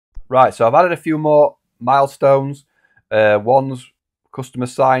Right, so I've added a few more milestones. One's customer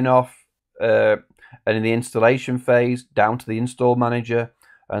sign off, and in the installation phase, down to the install manager,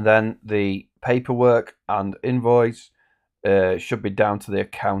 and then the paperwork and invoice should be down to the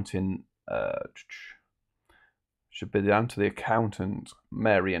accounting. Should be down to the accountant.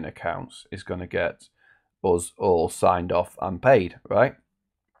 Marion Accounts is going to get us all signed off and paid, right?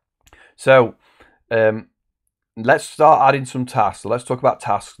 So let's start adding some tasks. So let's talk about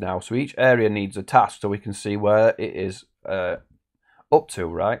tasks now. So each area needs a task so we can see where it is up to,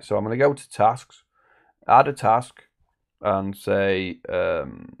 right? So I'm going to go to tasks, add a task, and say,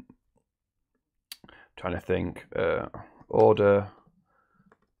 trying to think, order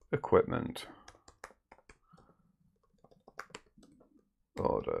equipment.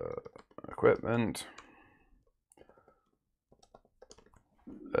 Order equipment.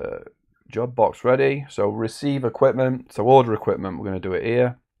 Job box ready. So receive equipment. So order equipment. We're going to do it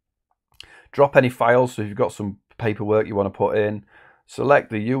here. Drop any files. So if you've got some paperwork you want to put in, select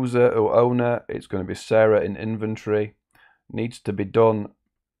the user or owner. It's going to be Sarah in inventory. Needs to be done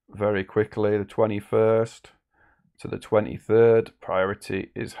very quickly. The 21st to the 23rd.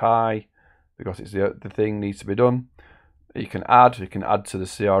 Priority is high because it's the thing needs to be done. You can add to the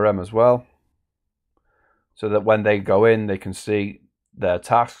CRM as well, so that when they go in, they can see their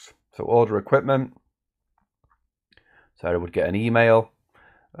tasks. So order equipment. Sarah would get an email.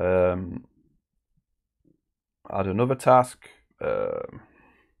 Add another task.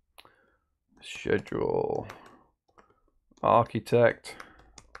 Schedule architect.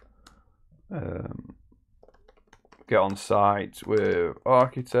 Get on site with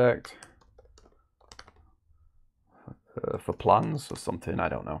architect. For plans or something, I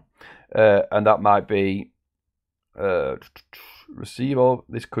don't know, and that might be receive all.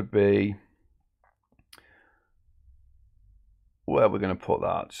 This could be where we're going to put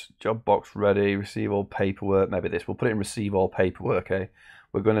that. Job box ready, receive all paperwork. Maybe this, we'll put it in receive all paperwork. Okay,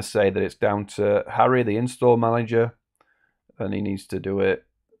 we're going to say that it's down to Harry, the install manager, and he needs to do it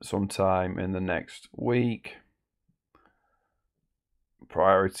sometime in the next week.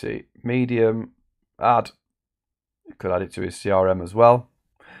 Priority medium. Add. Could add it to his CRM as well.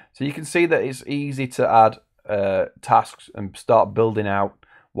 So you can see that it's easy to add tasks and start building out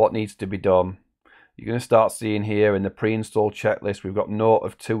what needs to be done. You're going to start seeing here in the pre-install checklist, we've got 0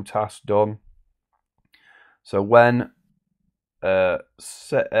 of 2 tasks done. So when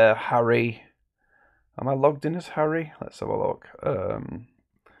Harry, am I logged in as Harry? Let's have a look.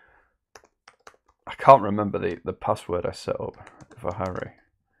 I can't remember the password I set up for Harry.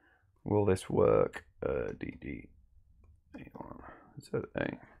 Will this work? DD.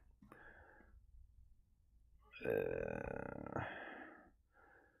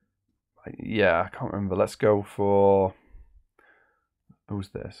 Yeah, I can't remember. Let's go for,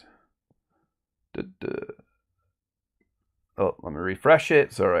 who's this? Oh, let me refresh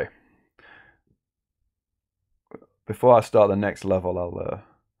it. Sorry. Before I start the next level, I'll.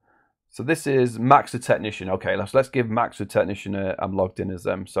 So this is Max the Technician. Okay, let's give Max the Technician I'm logged in as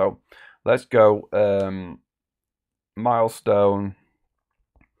them. So let's go. Milestone.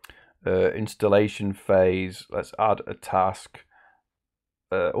 Installation phase. Let's add a task.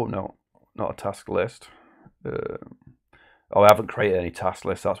 Oh no, not a task list. Oh, I haven't created any task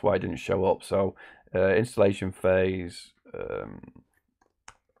list. That's why it didn't show up. So installation phase,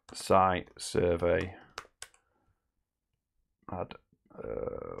 site survey, add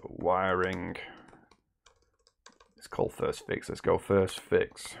wiring. It's called first fix. Let's go first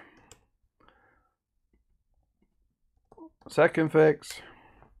fix. Second fix.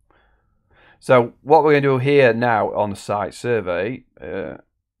 So what we're going to do here now on the site survey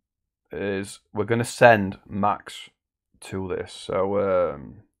is we're going to send Max to this. So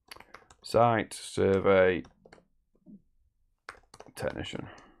site survey technician.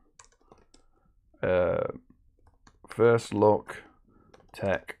 First look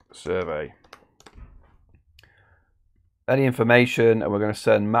tech survey. Any information, and we're going to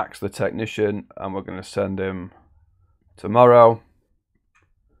send Max the technician, and we're going to send him tomorrow.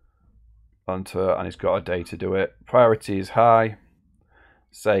 And he's got a day to do it. Priority is high.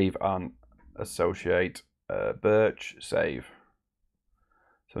 Save and associate. Birch, save.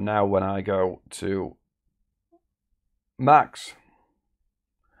 So now when I go to Max,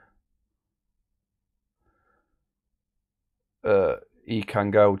 he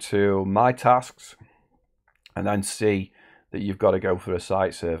can go to my tasks and then see that you've got to go for a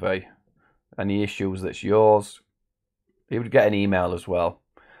site survey. Any issues, that's yours. He would get an email as well.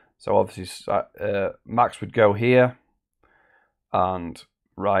 So obviously Max would go here and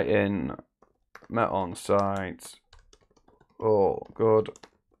write in met on site, all good,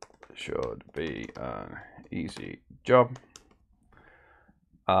 should be an easy job.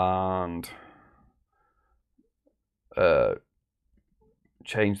 And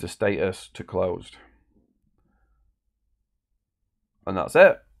change the status to closed. And that's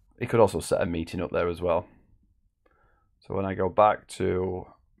it. You could also set a meeting up there as well. So when I go back to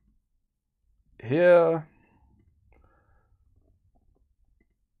here,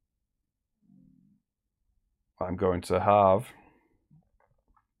 I'm going to have,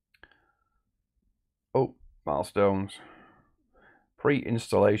 milestones,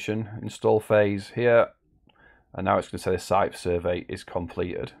 pre-installation, install phase here. And now it's going to say the site survey is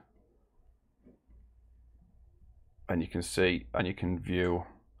completed. And you can see, and you can view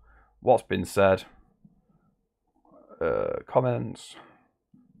what's been said, comments,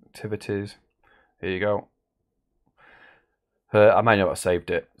 activities. Here you go. I might not have saved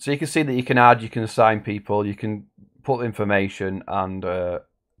it. So you can see that you can add, you can assign people, you can put information and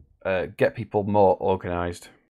get people more organized.